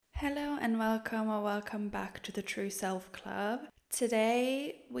Hello and welcome or welcome back to the True Self Club.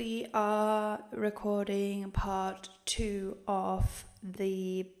 Today we are recording part 2 of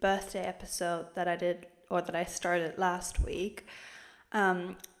the birthday episode that I did or that I started last week.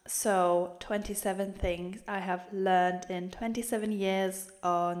 So 27 things I have learned in 27 years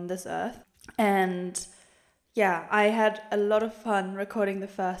on this earth. And yeah, I had a lot of fun recording the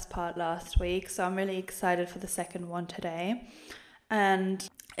first part last week, so I'm really excited for the second one today. And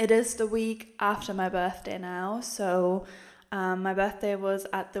it is the week after my birthday now, so my birthday was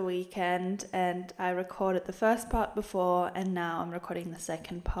at the weekend and I recorded the first part before, and now I'm recording the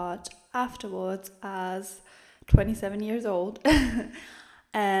second part afterwards as 27 years old.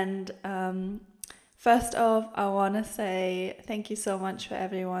 And first off, I want to say thank you so much for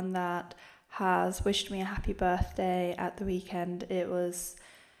everyone that has wished me a happy birthday at the weekend. It was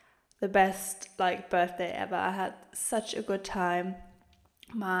the best birthday ever. I had such a good time.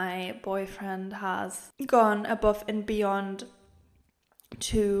 My boyfriend has gone above and beyond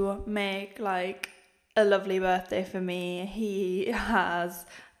to make a lovely birthday for me. He has,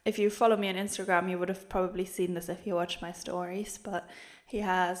 if you follow me on Instagram, you would have probably seen this if you watch my stories, but he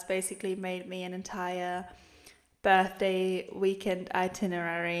has basically made me an entire birthday weekend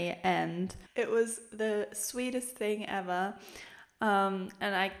itinerary, and it was the sweetest thing ever. And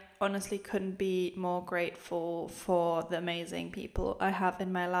I honestly couldn't be more grateful for the amazing people I have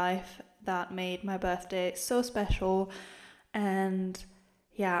in my life that made my birthday so special. And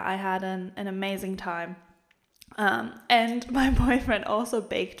yeah, I had an amazing time. And my boyfriend also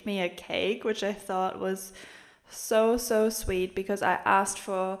baked me a cake, which I thought was so sweet, because I asked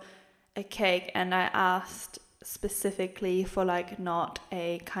for a cake and I asked specifically for not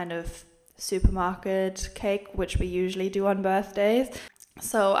a kind of supermarket cake, which we usually do on birthdays.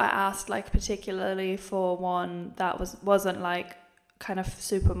 So I asked particularly for one that wasn't kind of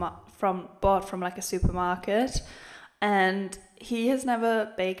bought from a supermarket. And he has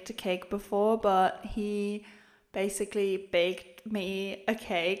never baked a cake before, but he basically baked me a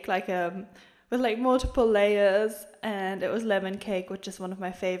cake with multiple layers, and it was lemon cake, which is one of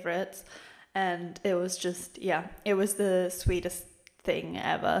my favorites. And it was just, it was the sweetest thing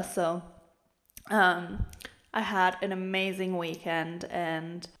ever. So I had an amazing weekend,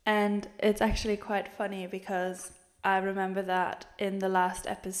 and it's actually quite funny because I remember that in the last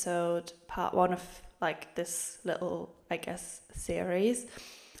episode, part 1 of this little, I guess, series,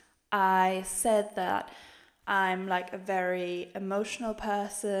 I said that I'm a very emotional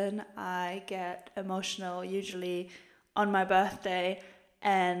person. I get emotional usually on my birthday,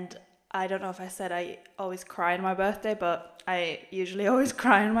 and I don't know if I said I always cry on my birthday, but I usually always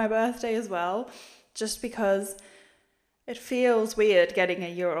cry on my birthday as well, just because it feels weird getting a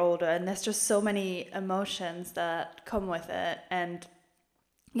year older, and there's just so many emotions that come with it. And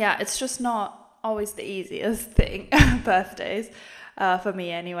yeah, it's just not always the easiest thing, birthdays, for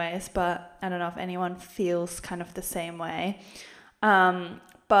me anyways, but I don't know if anyone feels kind of the same way.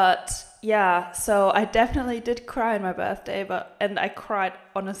 But yeah, so I definitely did cry on my birthday, and I cried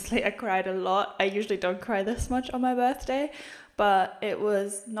a lot. I usually don't cry this much on my birthday, but it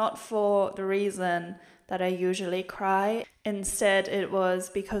was not for the reason that I usually cry. Instead, it was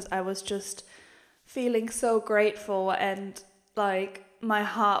because I was just feeling so grateful, and my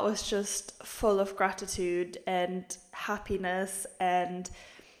heart was just full of gratitude and happiness, and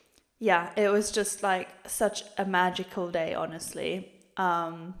yeah, it was just such a magical day, honestly.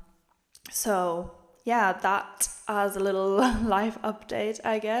 So yeah, that as a little life update,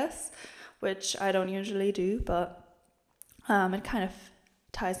 I guess, which I don't usually do, but it kind of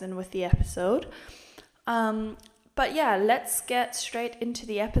ties in with the episode. But yeah, let's get straight into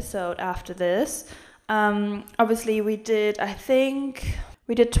the episode after this. Obviously we did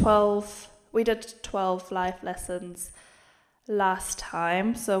 12 life lessons last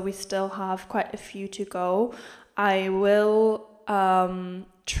time, so we still have quite a few to go. I will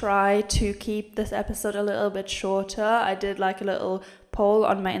try to keep this episode a little bit shorter. I did a little poll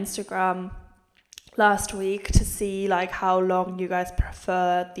on my Instagram last week to see how long you guys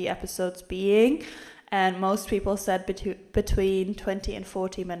prefer the episodes being, and most people said between 20 and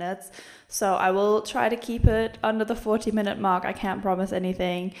 40 minutes. So I will try to keep it under the 40-minute mark. I can't promise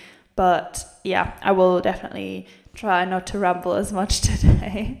anything, but yeah, I will definitely try not to ramble as much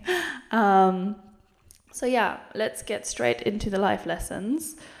today. So yeah, let's get straight into the life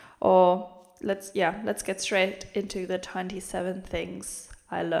lessons, or let's get straight into the 27 things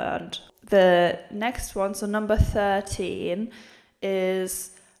I learned. The next one, so number 13,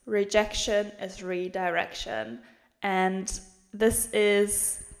 is rejection is redirection. And this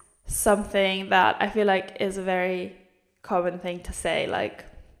is something that I feel is a very common thing to say.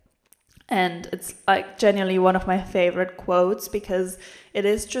 And it's like genuinely one of my favorite quotes because it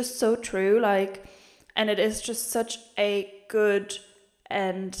is just so true. Like, and it is just such a good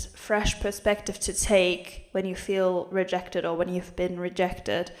and fresh perspective to take when you feel rejected or when you've been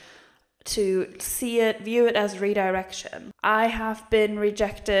rejected, to view it as redirection. I have been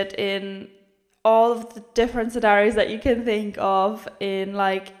rejected in all of the different scenarios that you can think of, in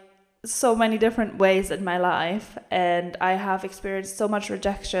like so many different ways in my life, and I have experienced so much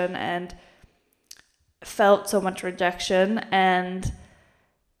rejection and felt so much rejection. And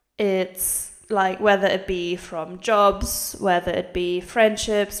it's like, whether it be from jobs, whether it be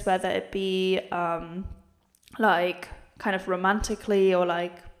friendships, whether it be like kind of romantically, or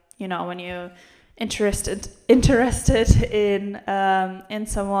like, you know, when you're interested in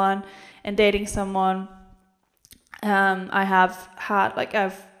someone and dating someone. I've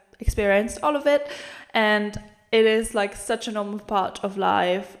experienced all of it, and it is like such a normal part of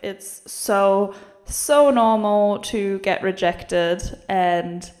life. It's so normal to get rejected,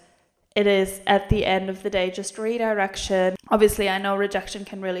 and it is at the end of the day just redirection. Obviously, I know rejection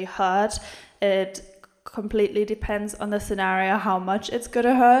can really hurt. It completely depends on the scenario, how much it's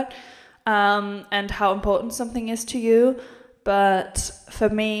gonna hurt, and how important something is to you. But for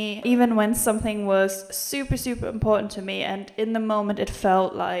me, even when something was super important to me, and in the moment it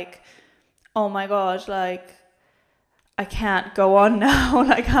felt like, oh my god, like I can't go on now,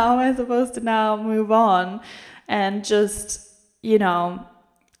 like how am I supposed to now move on, and just, you know,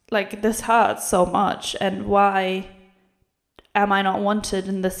 like this hurts so much, and why am I not wanted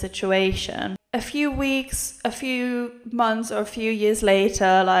in this situation? A few weeks, a few months, or a few years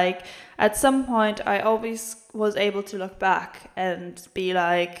later, like at some point I always was able to look back and be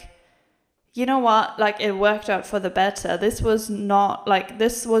like, you know what, like it worked out for the better. This was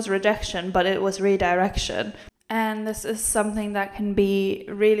rejection, but it was redirection. And this is something that can be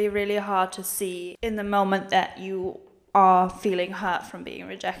really hard to see in the moment that you are feeling hurt from being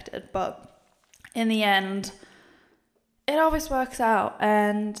rejected. But in the end, it always works out,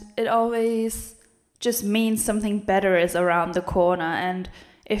 and it always just means something better is around the corner. And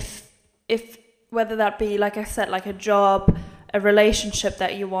if whether that be, like I said, like a job, a relationship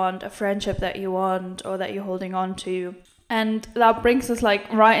that you want, a friendship that you want, or that you're holding on to. And that brings us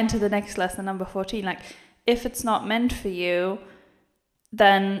like right into the next lesson, number 14. Like, if it's not meant for you,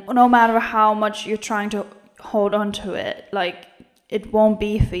 then no matter how much you're trying to hold on to it, like it won't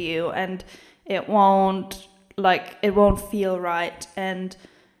be for you, and it won't feel right. And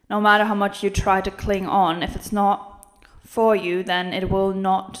no matter how much you try to cling on, if it's not for you, then it will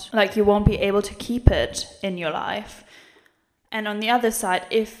not, like you won't be able to keep it in your life. And on the other side,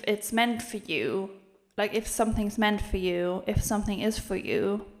 if it's meant for you, like if something's meant for you, if something is for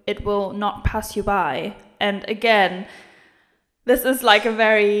you, it will not pass you by. And again, this is like a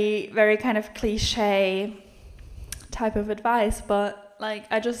very, very kind of cliche type of advice, but like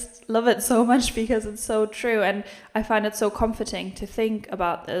I just love it so much because it's so true. And I find it so comforting to think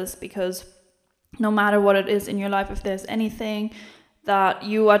about this, because no matter what it is in your life, if there's anything that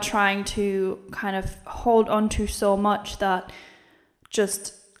you are trying to kind of hold on to so much that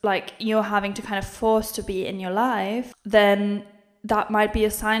just like you're having to kind of force to be in your life, then that might be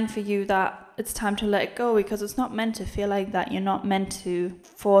a sign for you that it's time to let it go, because it's not meant to feel like that. You're not meant to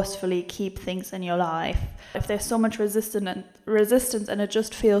forcefully keep things in your life. If there's so much resistance and it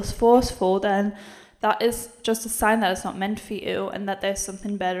just feels forceful, then that is just a sign that it's not meant for you, and that there's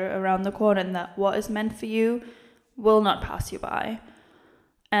something better around the corner, and that what is meant for you will not pass you by.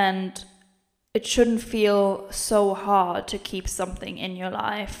 And it shouldn't feel so hard to keep something in your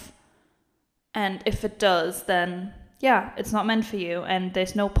life. And if it does, then yeah, it's not meant for you, and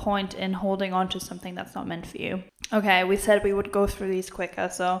there's no point in holding on to something that's not meant for you. Okay, we said we would go through these quicker.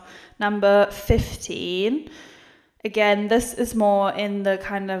 So number 15. Again, this is more in the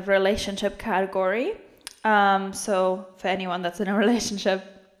kind of relationship category. So for anyone that's in a relationship,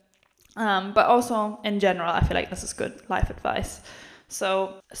 but also in general, I feel like this is good life advice.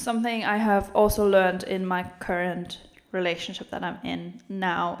 So something I have also learned in my current relationship that I'm in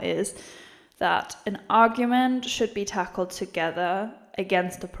now is that an argument should be tackled together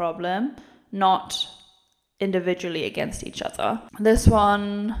against the problem, not individually against each other. This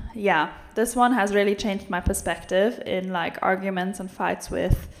one has really changed my perspective in like arguments and fights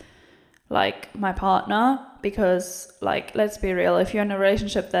with like my partner, because like, let's be real, if you're in a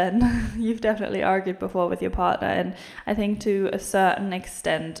relationship, then you've definitely argued before with your partner, and I think to a certain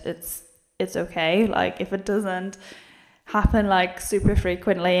extent it's okay. Like if it doesn't happen like super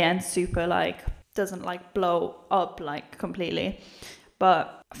frequently and super like doesn't like blow up like completely.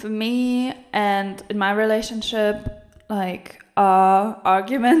 But for me and in my relationship, like our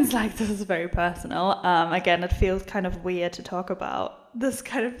arguments. Like, this is very personal. Again, it feels kind of weird to talk about this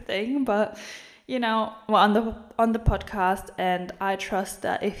kind of thing, but you know, we're on the podcast, and I trust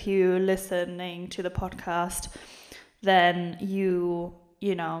that if you're listening to the podcast, then you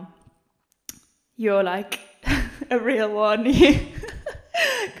know, you're like a real one.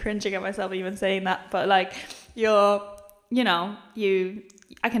 Cringing at myself even saying that, but like, I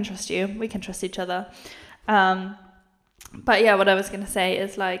can trust you. We can trust each other. But yeah, what I was gonna say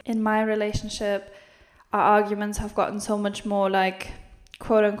is, like, in my relationship, our arguments have gotten so much more, like,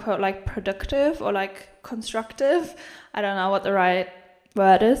 quote unquote, like, productive or like constructive. I don't know what the right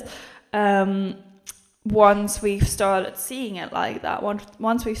word is. Once we've started seeing it like that,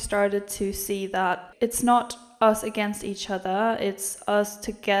 once we've started to see that it's not us against each other, it's us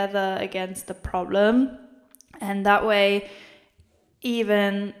together against the problem. And that way,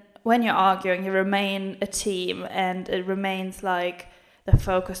 even when you're arguing, you remain a team, and it remains like the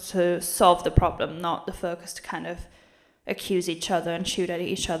focus to solve the problem, not the focus to kind of accuse each other and shoot at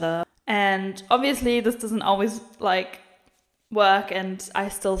each other. And obviously this doesn't always like work, and I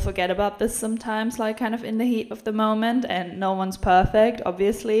still forget about this sometimes, like kind of in the heat of the moment, and no one's perfect,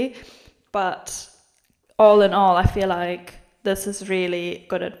 obviously. But all in all, I feel like this is really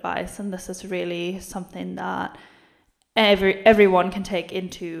good advice, and this is really something that everyone can take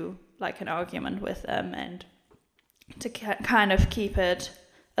into like an argument with them, and to kind of keep it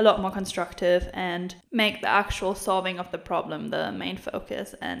a lot more constructive and make the actual solving of the problem the main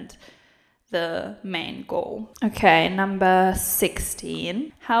focus and the main goal. Okay, number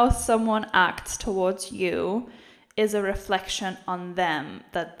 16. How someone acts towards you is a reflection on them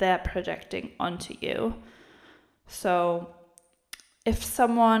that they're projecting onto you. So if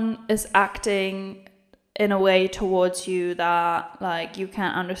someone is acting in a way towards you that like you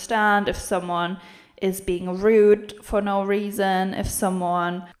can't understand, if someone is being rude for no reason, if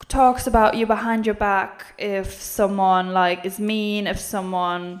someone talks about you behind your back, if someone like is mean, if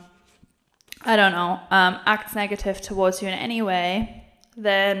someone, I don't know, acts negative towards you in any way,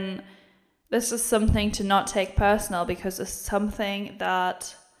 then this is something to not take personal, because it's something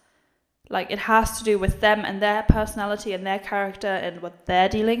that like it has to do with them and their personality and their character and what they're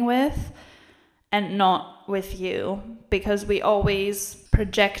dealing with, and not with you, because we always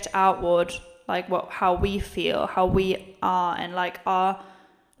project outward like how we feel, how we are, and like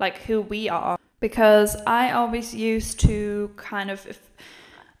who we are. Because I always used to kind of,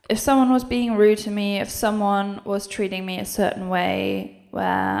 if someone was being rude to me, if someone was treating me a certain way,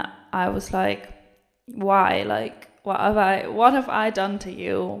 where I was like, why? Like, what have I done to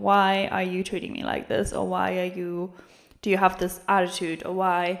you? Why are you treating me like this? Or do you have this attitude? Or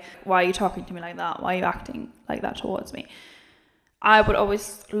why are you talking to me like that? Why are you acting like that towards me? I would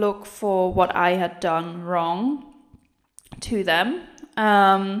always look for what I had done wrong to them.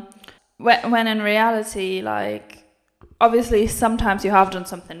 When in reality, like, obviously sometimes you have done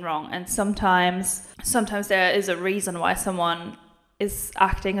something wrong, and sometimes there is a reason why someone is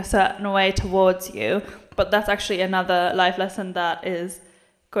acting a certain way towards you, but that's actually another life lesson that is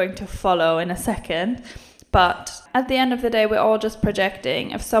going to follow in a second. But at the end of the day, we're all just projecting.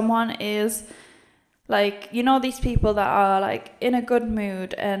 If someone is like, you know, these people that are like in a good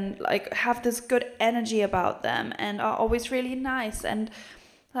mood and like have this good energy about them and are always really nice and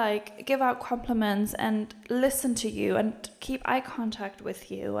like give out compliments and listen to you and keep eye contact with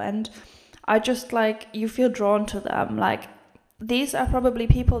you, and I just like, you feel drawn to them, like these are probably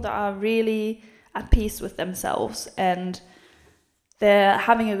people that are really at peace with themselves, and they're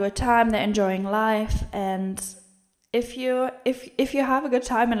having a good time, they're enjoying life. And if you have a good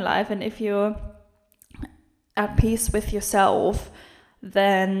time in life, and if you're at peace with yourself,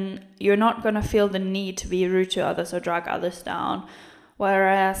 then you're not going to feel the need to be rude to others or drag others down.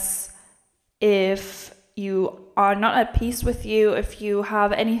 Whereas if you are not at peace with you, if you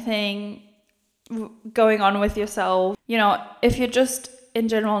have anything going on with yourself, you know, if you're just in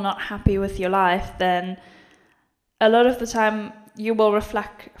general not happy with your life, then a lot of the time you will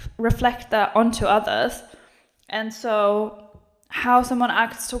reflect that onto others. And so how someone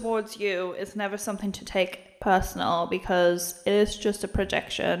acts towards you is never something to take personal, because it is just a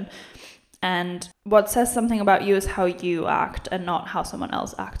projection, and what says something about you is how you act and not how someone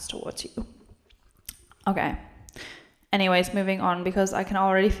else acts towards you. Okay, anyways, moving on, because I can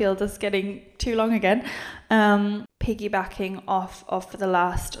already feel this getting too long again. Piggybacking off of the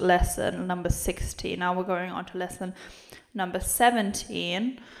last lesson, number 16, now we're going on to lesson number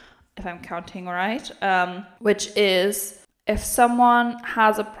 17, if I'm counting right, which is, if someone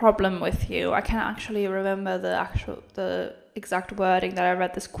has a problem with you, I can't actually remember the exact wording that I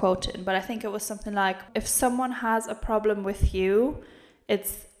read this quote in, but I think it was something like, if someone has a problem with you,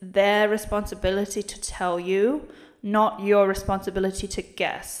 it's their responsibility to tell you, not your responsibility to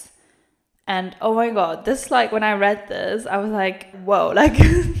guess. And oh my god, this, like, when I read this, I was like, whoa, like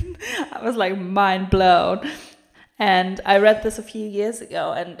I was like mind blown. And I read this a few years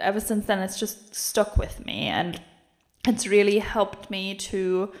ago, and ever since then it's just stuck with me, and it's really helped me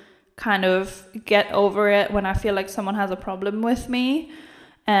to kind of get over it when I feel like someone has a problem with me,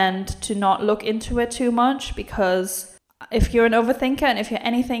 and to not look into it too much, because if you're an overthinker and if you're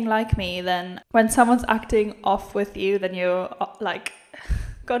anything like me, then when someone's acting off with you, then you're like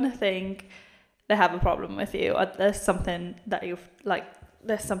gonna think they have a problem with you, or there's something that you've like,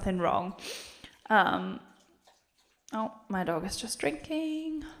 there's something wrong. Oh, my dog is just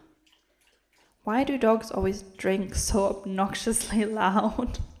drinking. Why do dogs always drink so obnoxiously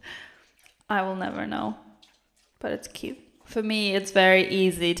loud? I will never know, but it's cute. For me, it's very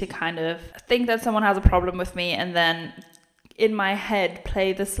easy to kind of think that someone has a problem with me, and then in my head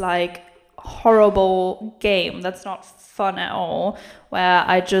play this like horrible game that's not fun at all, where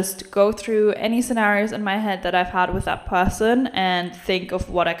I just go through any scenarios in my head that I've had with that person and think of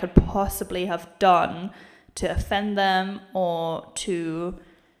what I could possibly have done to offend them, or to,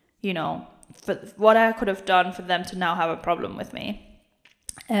 you know, for what I could have done for them to now have a problem with me.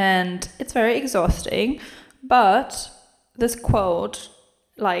 And it's very exhausting, but this quote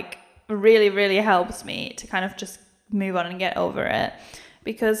like really, really helps me to kind of just move on and get over it,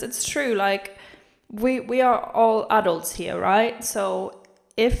 because it's true, like we are all adults here, right? So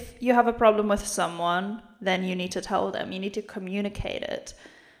if you have a problem with someone, then you need to tell them, you need to communicate it.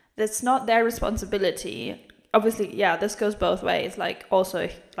 It's not their responsibility. Obviously, yeah, this goes both ways. Like, also,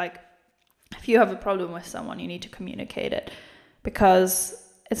 like, if you have a problem with someone, you need to communicate it, because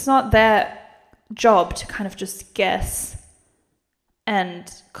it's not their job to kind of just guess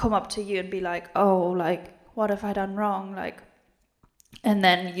and come up to you and be like, oh, like, what have I done wrong? Like, and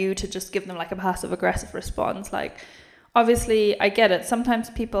then you to just give them like a passive aggressive response. Like, obviously, I get it. Sometimes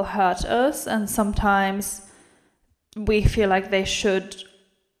people hurt us, and sometimes we feel like they should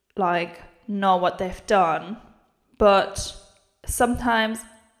like know what they've done, but sometimes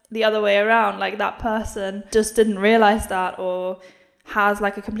the other way around, like that person just didn't realize that, or has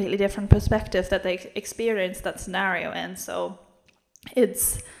like a completely different perspective that they experienced that scenario in. So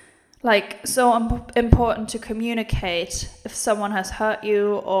it's like so important to communicate if someone has hurt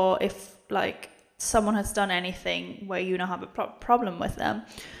you, or if like someone has done anything where you now have a problem with them,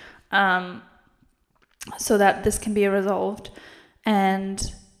 so that this can be resolved.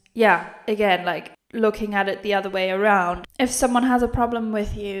 And yeah, again, like looking at it the other way around, if someone has a problem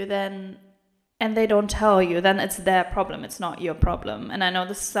with you, then and they don't tell you, then it's their problem, it's not your problem. And I know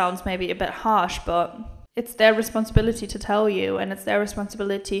this sounds maybe a bit harsh, but it's their responsibility to tell you, and it's their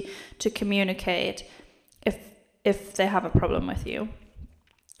responsibility to communicate if they have a problem with you.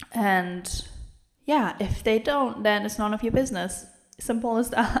 And yeah, if they don't, then it's none of your business. Simple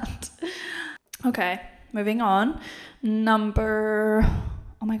as that. Okay, moving on.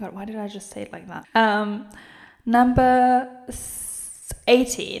 Oh my god, why did I just say it like that? Number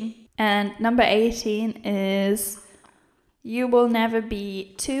 18. And number 18 is, you will never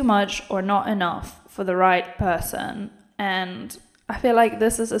be too much or not enough for the right person. And I feel like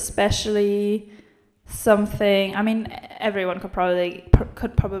this is especially something, I mean, everyone could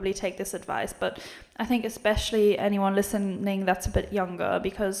probably take this advice, but I think especially anyone listening that's a bit younger,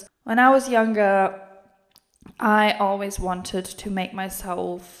 because when I was younger, I always wanted to make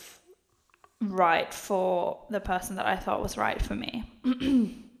myself right for the person that I thought was right for me.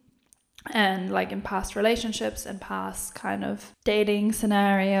 And like in past relationships and past kind of dating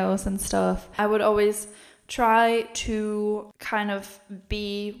scenarios and stuff, I would always try to kind of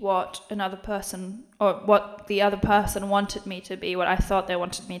be what another person, or what the other person wanted me to be, what I thought they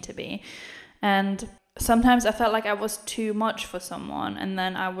wanted me to be. And sometimes I felt like I was too much for someone, and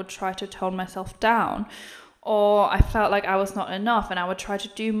then I would try to tone myself down. Or I felt like I was not enough, and I would try to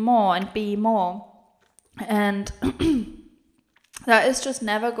do more and be more. And that is just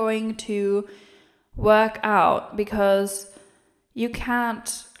never going to work out, because you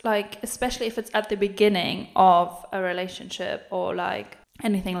can't, like, especially if it's at the beginning of a relationship or like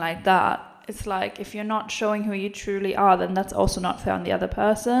anything like that, it's like if you're not showing who you truly are, then that's also not fair on the other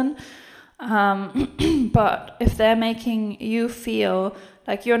person. But if they're making you feel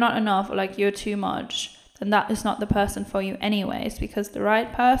like you're not enough or like you're too much, then that is not the person for you anyways, because the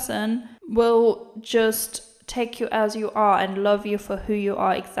right person will just take you as you are and love you for who you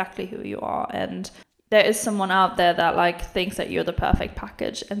are, exactly who you are. And there is someone out there that like thinks that you're the perfect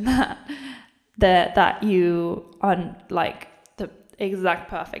package, and that you on like the exact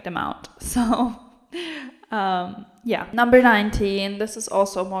perfect amount. So yeah. Number 19, this is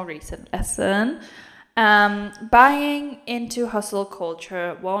also a more recent lesson. Buying into hustle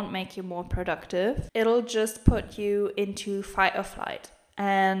culture won't make you more productive. It'll just put you into fight or flight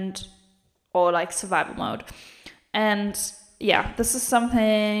or like survival mode. And yeah, this is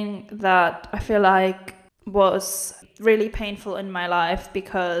something that I feel like was really painful in my life,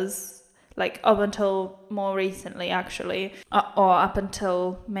 because like up until more recently, actually, or up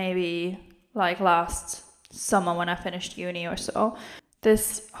until maybe like last summer when I finished uni or so,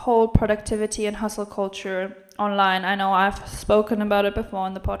 this whole productivity and hustle culture online, I know I've spoken about it before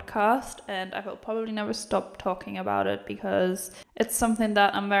on the podcast, and I will probably never stop talking about it, because it's something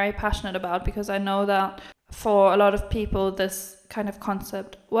that I'm very passionate about, because I know that for a lot of people this kind of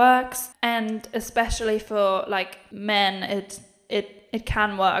concept works, and especially for like men, it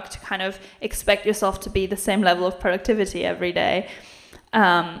can work to kind of expect yourself to be the same level of productivity every day,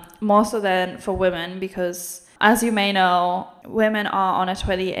 more so than for women, because as you may know, women are on a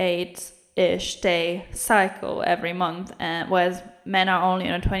 28-ish day cycle every month, and whereas men are only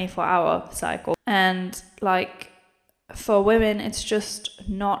on a 24-hour cycle. And like for women, it's just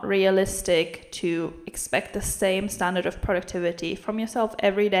not realistic to expect the same standard of productivity from yourself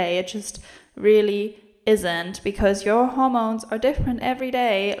every day. It just really isn't, because your hormones are different every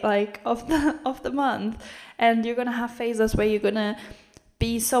day, like of the month, and you're gonna have phases where you're gonna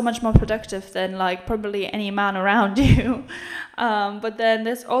be so much more productive than like probably any man around you, but then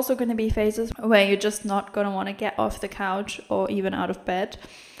there's also going to be phases where you're just not going to want to get off the couch or even out of bed,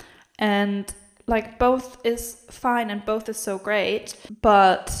 and like both is fine and both is so great.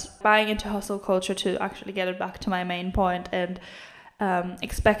 But buying into hustle culture, to actually get it back to my main point, and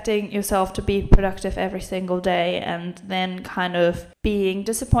expecting yourself to be productive every single day, and then kind of being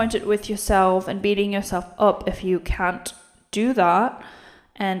disappointed with yourself and beating yourself up if you can't do that.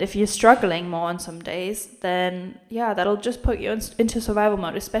 And if you're struggling more on some days, then yeah, that'll just put you into survival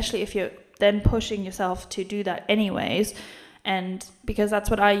mode, especially if you're then pushing yourself to do that anyways. And because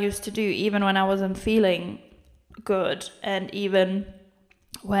that's what I used to do, even when I wasn't feeling good, and even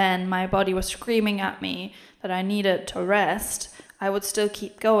when my body was screaming at me that I needed to rest, I would still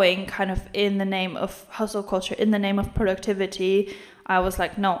keep going, kind of in the name of hustle culture, in the name of productivity. I was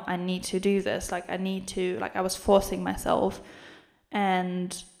like, no, I need to do this. Like I was forcing myself.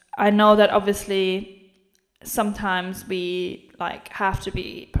 And I know that obviously sometimes we like have to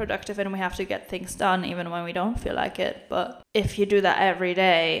be productive and we have to get things done even when we don't feel like it. But if you do that every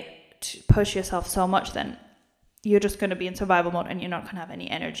day to push yourself so much, then you're just going to be in survival mode, and you're not going to have any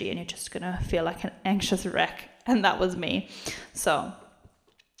energy, and you're just going to feel like an anxious wreck. And that was me. So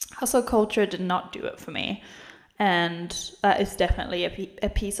hustle culture did not do it for me. And that is definitely a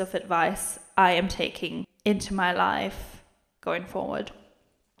piece of advice I am taking into my life going forward.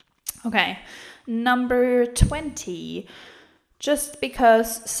 Okay, number 20. Just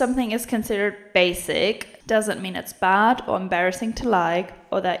because something is considered basic doesn't mean it's bad or embarrassing to like,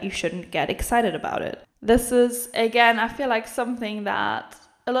 or that you shouldn't get excited about it. This is, again, I feel like something that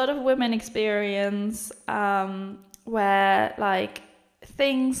a lot of women experience, where like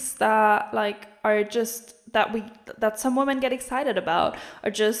things that like are just that some women get excited about are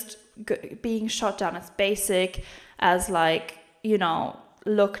just being shot down as basic, as like, you know,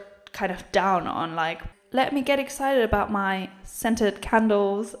 looked kind of down on. Like, let me get excited about my scented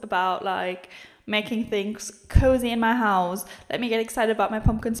candles, about like making things cozy in my house. Let me get excited about my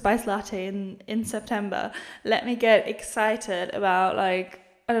pumpkin spice latte in September. Let me get excited about, like,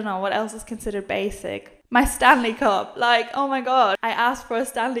 I don't know what else is considered basic. My Stanley Cup. Like, oh my god, I asked for a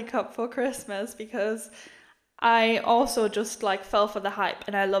Stanley Cup for Christmas because I also just like fell for the hype,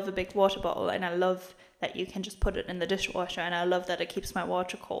 and I love a big water bottle, and I love that you can just put it in the dishwasher, and I love that it keeps my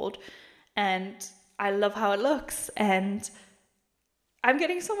water cold, and I love how it looks, and I'm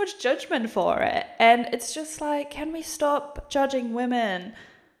getting so much judgment for it. And it's just like, can we stop judging women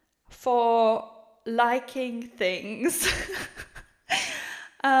for liking things?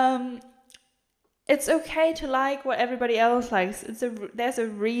 It's okay to like what everybody else likes. There's a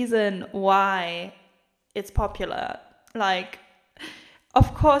reason why it's popular. Like,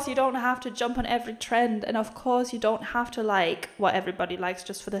 of course you don't have to jump on every trend, and of course you don't have to like what everybody likes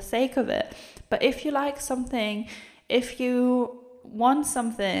just for the sake of it. But if you like something, if you want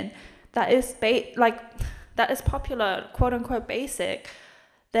something that is that is popular, quote unquote basic,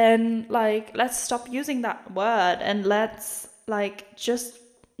 then like let's stop using that word, and let's like just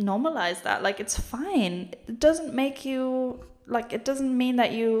normalize that. Like, it's fine. It doesn't make you like, it doesn't mean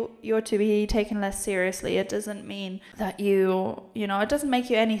that you're to be taken less seriously. It doesn't mean that it doesn't make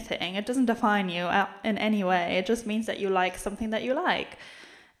you anything. It doesn't define you in any way. It just means that you like something that you like,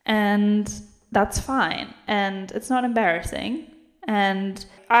 and that's fine, and it's not embarrassing. And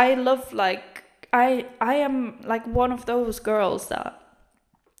I love, like, I am like one of those girls that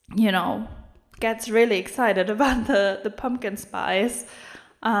gets really excited about the pumpkin spice,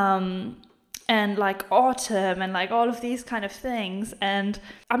 and like autumn and like all of these kind of things. And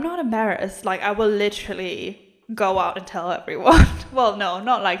I'm not embarrassed. Like, I will literally go out and tell everyone. Well, no,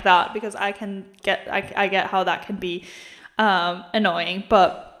 not like that, because I get how that can be annoying,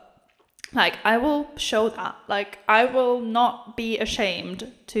 but like, I will show that. Like, I will not be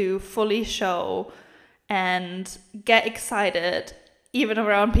ashamed to fully show and get excited, even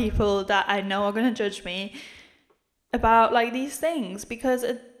around people that I know are going to judge me, about like these things, because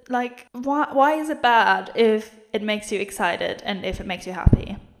why is it bad if it makes you excited and if it makes you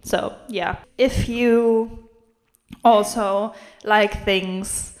happy? So yeah, if you also like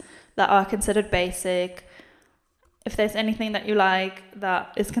things that are considered basic, if there's anything that you like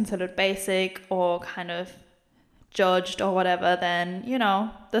that is considered basic or kind of judged or whatever, then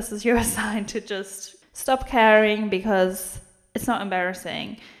this is your sign to just stop caring, because it's not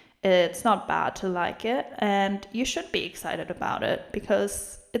embarrassing. It's not bad to like it, and you should be excited about it,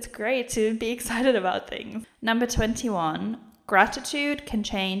 because it's great to be excited about things. Number 21, gratitude can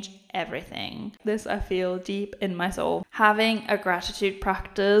change everything. This I feel deep in my soul. Having a gratitude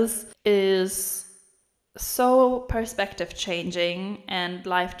practice is so perspective changing and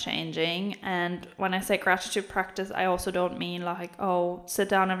life changing. And when I say gratitude practice, I also don't mean like, oh, sit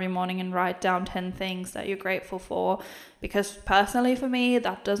down every morning and write down 10 things that you're grateful for, because personally for me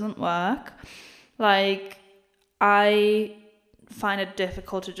that doesn't work. Like, I find it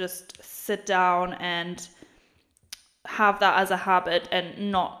difficult to just sit down and have that as a habit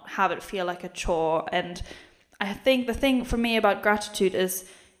and not have it feel like a chore. And I think the thing for me about gratitude is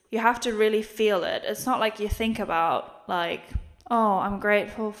you have to really feel it. It's not like you think about like, oh, I'm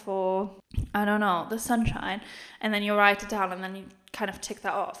grateful for, I don't know, the sunshine, and then you write it down and then you kind of tick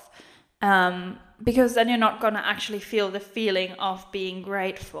that off. Because then you're not going to actually feel the feeling of being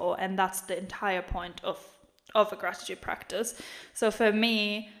grateful, and that's the entire point of a gratitude practice. So for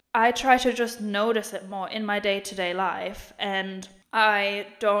me, I try to just notice it more in my day-to-day life, and I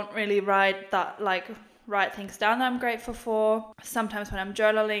don't really write things down that I'm grateful for. Sometimes when I'm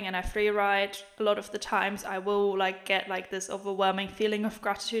journaling and I free write, a lot of the times I will like get like this overwhelming feeling of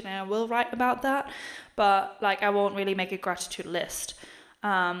gratitude, and I will write about that, but like I won't really make a gratitude list.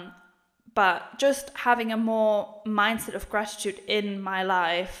 But just having a more mindset of gratitude in my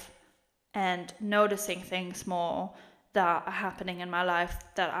life and noticing things more that are happening in my life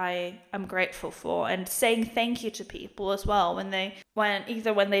that I am grateful for, and saying thank you to people as well when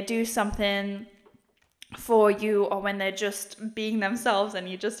they do something for you, or when they're just being themselves and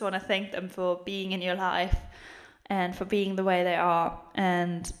you just want to thank them for being in your life and for being the way they are.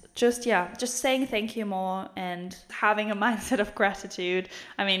 And just saying thank you more and having a mindset of gratitude.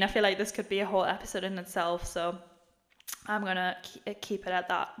 I mean, I feel like this could be a whole episode in itself, so I'm gonna keep it at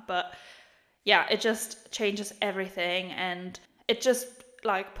that. But yeah, it just changes everything, and it just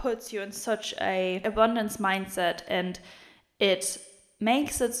like puts you in such a abundance mindset, and it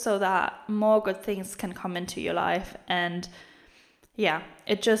makes it so that more good things can come into your life. And yeah,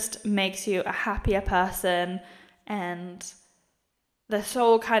 it just makes you a happier person, and this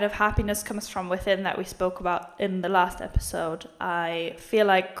whole kind of happiness comes from within that we spoke about in the last episode. I feel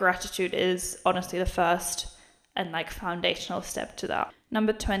like gratitude is honestly the first and like foundational step to that.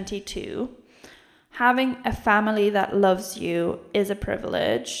 Number 22, having a family that loves you is a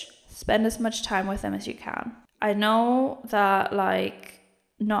privilege. Spend as much time with them as you can. I know that like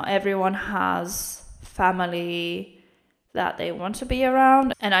not everyone has family that they want to be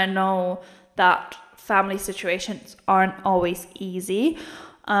around, and I know that family situations aren't always easy,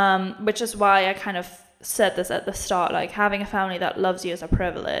 which is why I kind of said this at the start, like having a family that loves you is a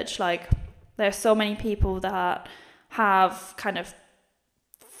privilege. Like, there's so many people that have kind of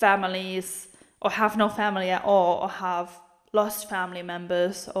families or have no family at all, or have lost family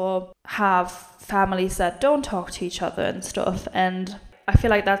members, or have families that don't talk to each other and stuff. And I feel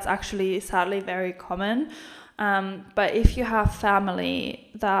like that's actually sadly very common. But if you have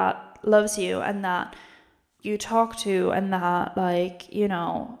family that loves you and that you talk to and that like,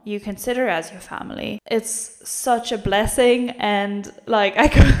 you consider as your family, it's such a blessing. And like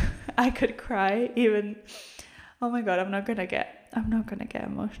I could cry even. Oh my God, I'm not gonna get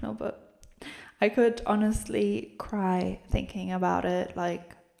emotional, but I could honestly cry thinking about it,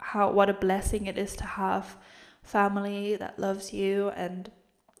 like what a blessing it is to have family that loves you and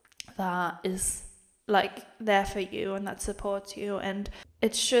that is like there for you and that supports you. And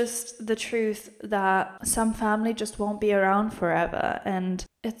it's just the truth that some family just won't be around forever, and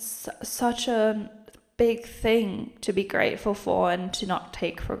it's such a big thing to be grateful for and to not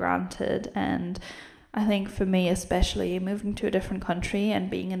take for granted. And I think for me especially, moving to a different country and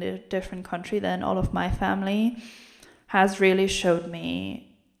being in a different country than all of my family has really showed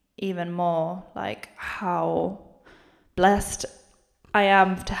me even more like how blessed I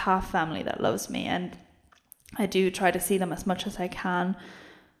am to have family that loves me, and I do try to see them as much as I can.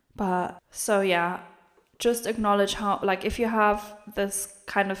 But so yeah, just acknowledge how, like, if you have this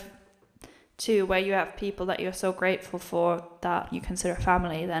kind of too, where you have people that you're so grateful for that you consider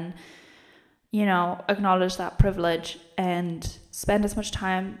family, then, you know, acknowledge that privilege and spend as much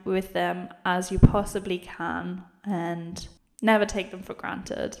time with them as you possibly can, and never take them for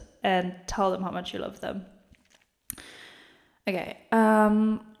granted, and tell them how much you love them. Okay,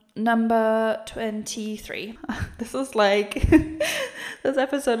 number 23. This is like, this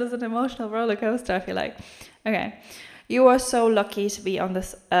episode is an emotional roller coaster, I feel like. Okay, you are so lucky to be on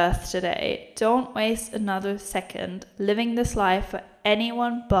this earth today. Don't waste another second living this life for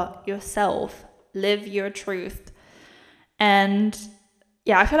anyone but yourself. Live your truth. And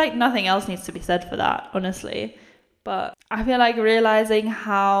yeah, I feel like nothing else needs to be said for that, honestly. But I feel like realizing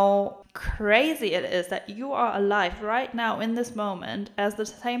how crazy it is that you are alive right now in this moment at the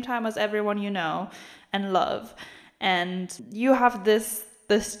same time as everyone you know and love, and you have this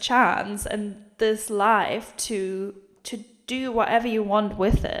chance and this life to do whatever you want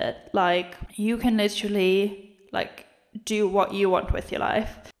with it. Like, you can literally like do what you want with your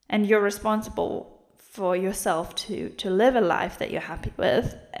life, and you're responsible for yourself to live a life that you're happy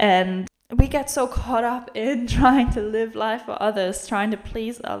with. And we get so caught up in trying to live life for others, trying to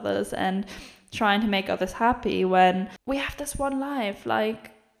please others and trying to make others happy, when we have this one life.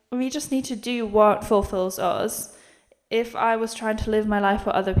 Like, we just need to do what fulfills us. If I was trying to live my life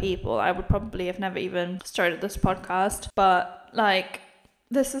for other people, I would probably have never even started this podcast. But like,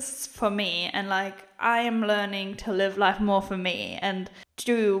 this is for me, and like, I am learning to live life more for me and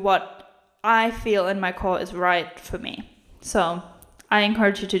do what I feel in my core is right for me. So I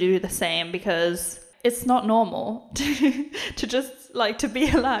encourage you to do the same, because it's not normal to just like to be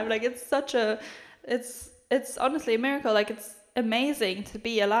alive. Like, it's such a, it's honestly a miracle. Like, it's amazing to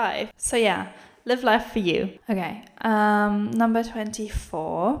be alive. So yeah, live life for you. Okay, number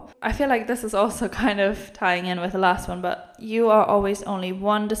 24. I feel like this is also kind of tying in with the last one, but you are always only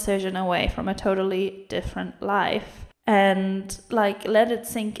one decision away from a totally different life. And like, let it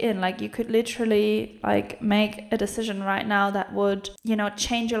sink in. Like, you could literally like make a decision right now that would, you know,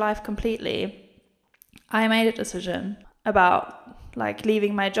 change your life completely. I made a decision about like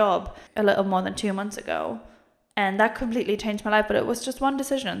leaving my job a little more than 2 months ago, and that completely changed my life. But it was just one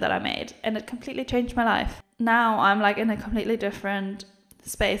decision that I made, and it completely changed my life. Now I'm like in a completely different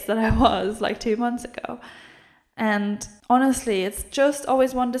space than I was like 2 months ago. And honestly, it's just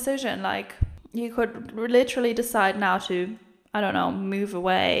always one decision. Like, you could literally decide now to, I don't know, move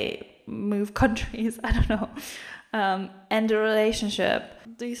away, move countries, I don't know, end a relationship.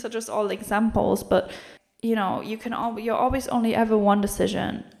 These are just all examples, but you know, you're always only ever one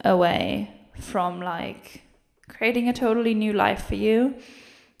decision away from like creating a totally new life for you.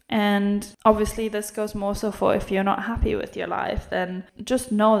 And obviously this goes more so for if you're not happy with your life, then just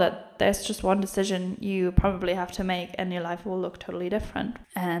know that there's just one decision you probably have to make, and your life will look totally different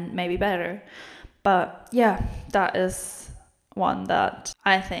and maybe better. But yeah, that is one that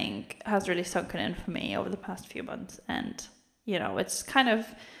I think has really sunken in for me over the past few months. And you know, it's kind of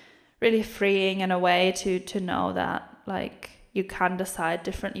really freeing in a way to know that like, you can decide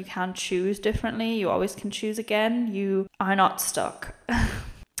different, you can choose differently, you always can choose again, you are not stuck.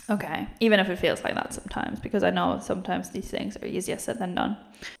 Okay, even if it feels like that sometimes, because I know sometimes these things are easier said than done.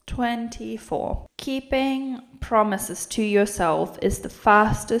 24. Keeping promises to yourself is the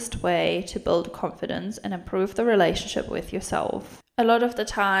fastest way to build confidence and improve the relationship with yourself. A lot of the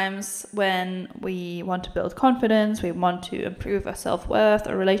times when we want to build confidence, we want to improve our self-worth,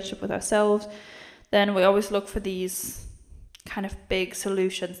 our relationship with ourselves, then we always look for these kind of big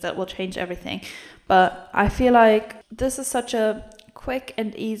solutions that will change everything. But I feel like this is such a quick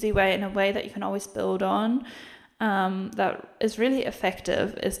and easy way, in a way that you can always build on, that is really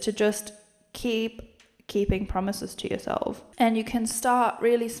effective, is to just keeping promises to yourself. And you can start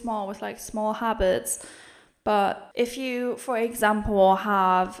really small with like small habits. But if you, for example,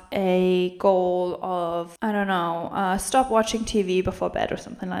 have a goal of, I don't know, stop watching TV before bed or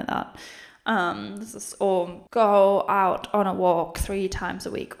something like that, Or go out on a walk 3 times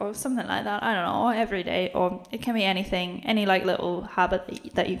a week or something like that. I don't know, every day, or it can be anything, any like little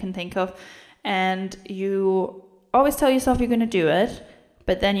habit that you can think of. And you always tell yourself you're going to do it,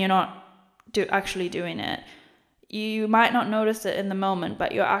 but then you're not actually doing it. You might not notice it in the moment,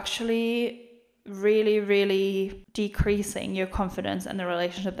 but you're actually really, really decreasing your confidence and the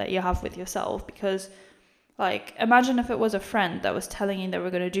relationship that you have with yourself. Because like, imagine if it was a friend that was telling you they were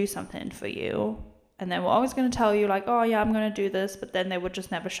going to do something for you, and they were always going to tell you like, oh yeah, I'm going to do this, but then they would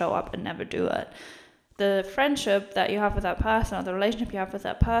just never show up and never do it. The friendship that you have with that person, or the relationship you have with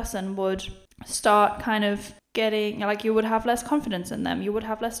that person, would start kind of getting, like, you would have less confidence in them, you would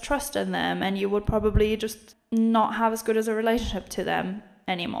have less trust in them, and you would probably just not have as good as a relationship to them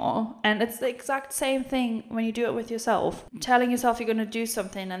anymore. And it's the exact same thing when you do it with yourself. Telling yourself you're going to do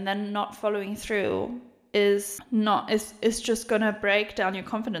something and then not following through is just going to break down your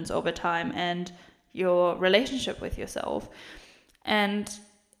confidence over time and your relationship with yourself. And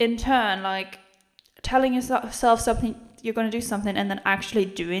in turn, like, telling yourself something, you're going to do something, and then actually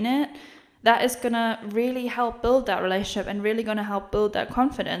doing it, that is going to really help build that relationship and really going to help build that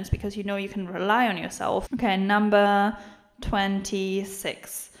confidence, because you know you can rely on yourself. Okay, number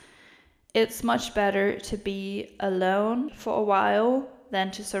 26. It's much better to be alone for a while than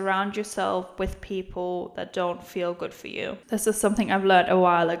to surround yourself with people that don't feel good for you. This is something I've learned a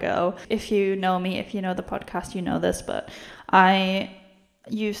while ago. If you know me, if you know the podcast, you know this, but I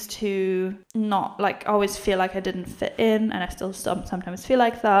used to not like always feel like I didn't fit in, and I still sometimes feel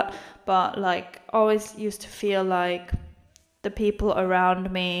like that, but like always used to feel like the people around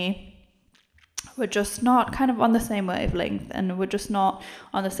me were just not kind of on the same wavelength and were just not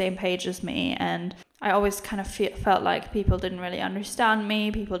on the same page as me. And I always kind of felt like people didn't really understand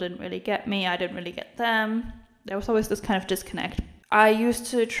me, people didn't really get me, I didn't really get them. There was always this kind of disconnect. I used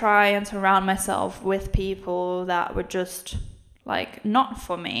to try and surround myself with people that were just like not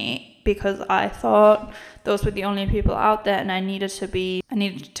for me, because I thought those were the only people out there, and I needed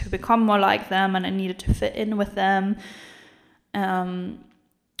to become more like them, and I needed to fit in with them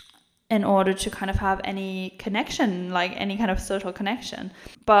in order to kind of have any connection, like any kind of social connection.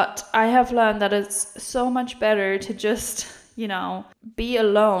 But I have learned that it's so much better to just, be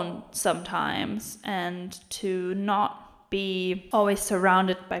alone sometimes, and to not be always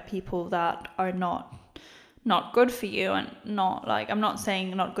surrounded by people that are not good for you. And not like, I'm not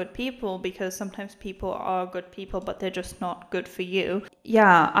saying not good people, because sometimes people are good people, but they're just not good for you.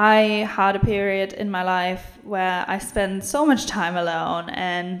 Yeah, I had a period in my life where I spent so much time alone,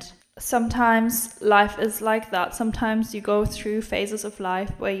 and sometimes life is like that. Sometimes you go through phases of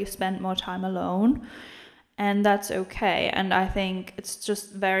life where you spend more time alone, and that's okay. And I think it's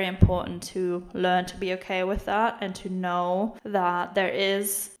just very important to learn to be okay with that, and to know that there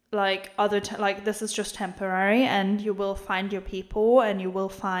is like this is just temporary, and you will find your people, and you will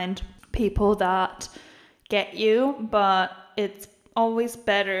find people that get you. But it's always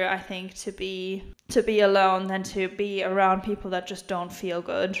better, I think, to be alone than to be around people that just don't feel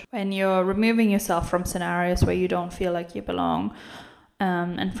good. When you're removing yourself from scenarios where you don't feel like you belong,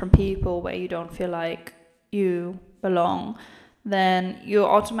 and from people where you don't feel like you belong, then you're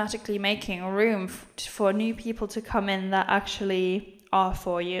automatically making room for new people to come in that actually are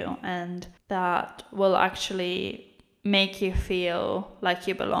for you, and that will actually make you feel like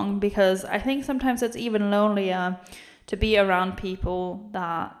you belong. Because I think sometimes it's even lonelier to be around people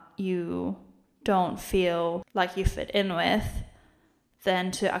that you don't feel like you fit in with than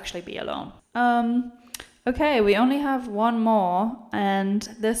to actually be alone. Okay, we only have one more, and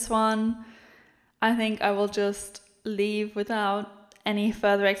this one I think I will just leave without any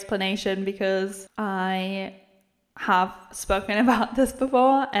further explanation, because I have spoken about this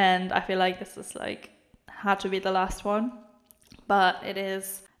before, and I feel like this is had to be the last one. But it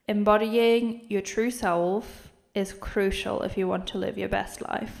is: embodying your true self is crucial if you want to live your best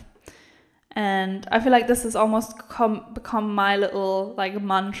life. And I feel like this has almost become my little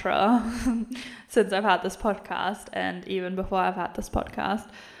mantra since I've had this podcast, and even before I've had this podcast.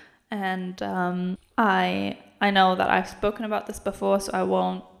 And I know that I've spoken about this before, so I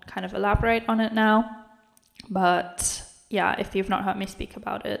won't kind of elaborate on it now. But yeah, if you've not heard me speak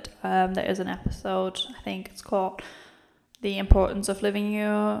about it, there is an episode, I think it's called The Importance of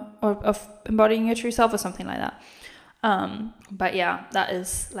of Embodying Your True Self, or something like that. But yeah, that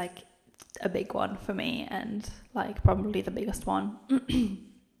is a big one for me, and probably the biggest one.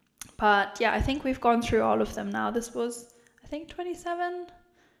 But yeah, I think we've gone through all of them now. This was, I think, 27.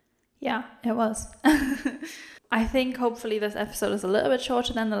 Yeah, it was. I think hopefully this episode is a little bit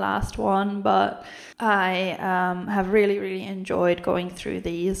shorter than the last one, but I have really, really enjoyed going through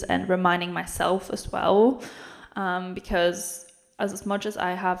these and reminding myself as well, because as much as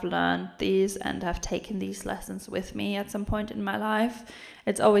I have learned these and have taken these lessons with me at some point in my life,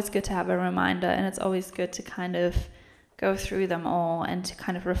 it's always good to have a reminder, and it's always good to kind of go through them all and to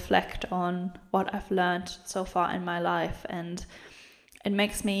kind of reflect on what I've learned so far in my life. And it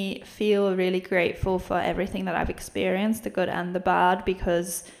makes me feel really grateful for everything that I've experienced, the good and the bad,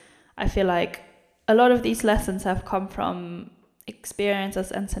 because I feel like a lot of these lessons have come from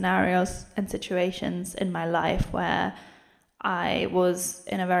experiences and scenarios and situations in my life where I was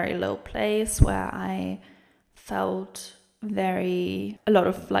in a very low place, where I felt a lot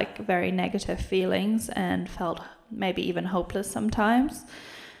of like very negative feelings and felt maybe even hopeless sometimes.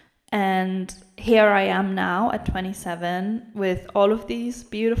 And here I am now at 27 with all of these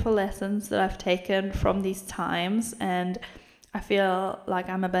beautiful lessons that I've taken from these times, and I feel like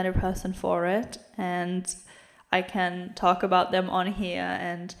I'm a better person for it, and I can talk about them on here.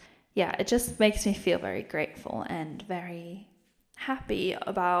 And yeah, it just makes me feel very grateful and very happy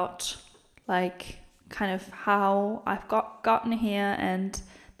about like kind of how I've gotten here, and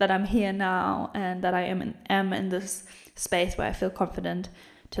that I'm here now, and that I am in this space where I feel confident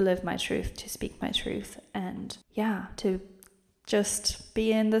to live my truth, to speak my truth, and yeah, to just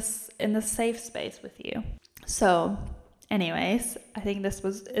be in this safe space with you. So anyways, I think this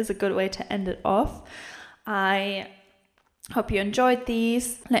is a good way to end it off. I hope you enjoyed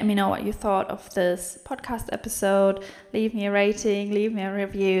these. Let me know what you thought of this podcast episode. Leave me a rating, leave me a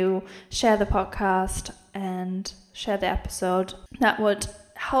review, share the podcast and share the episode. That would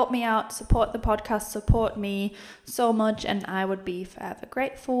help me out, support the podcast, support me so much, and I would be forever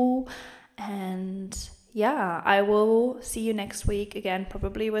grateful. And yeah, I will see you next week again,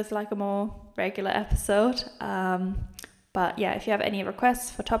 probably with like a more regular episode. But yeah, if you have any requests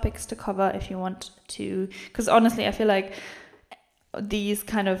for topics to cover, if you want to, because honestly, I feel like these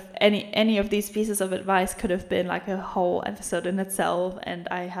kind of any of these pieces of advice could have been like a whole episode in itself, and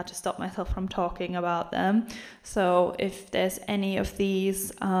I had to stop myself from talking about them. So if there's any of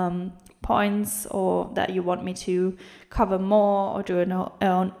these points or that you want me to cover more or do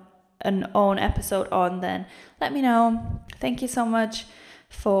an own episode on, then let me know. Thank you so much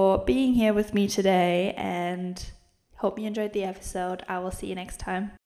for being here with me today, and hope you enjoyed the episode. I will see you next time.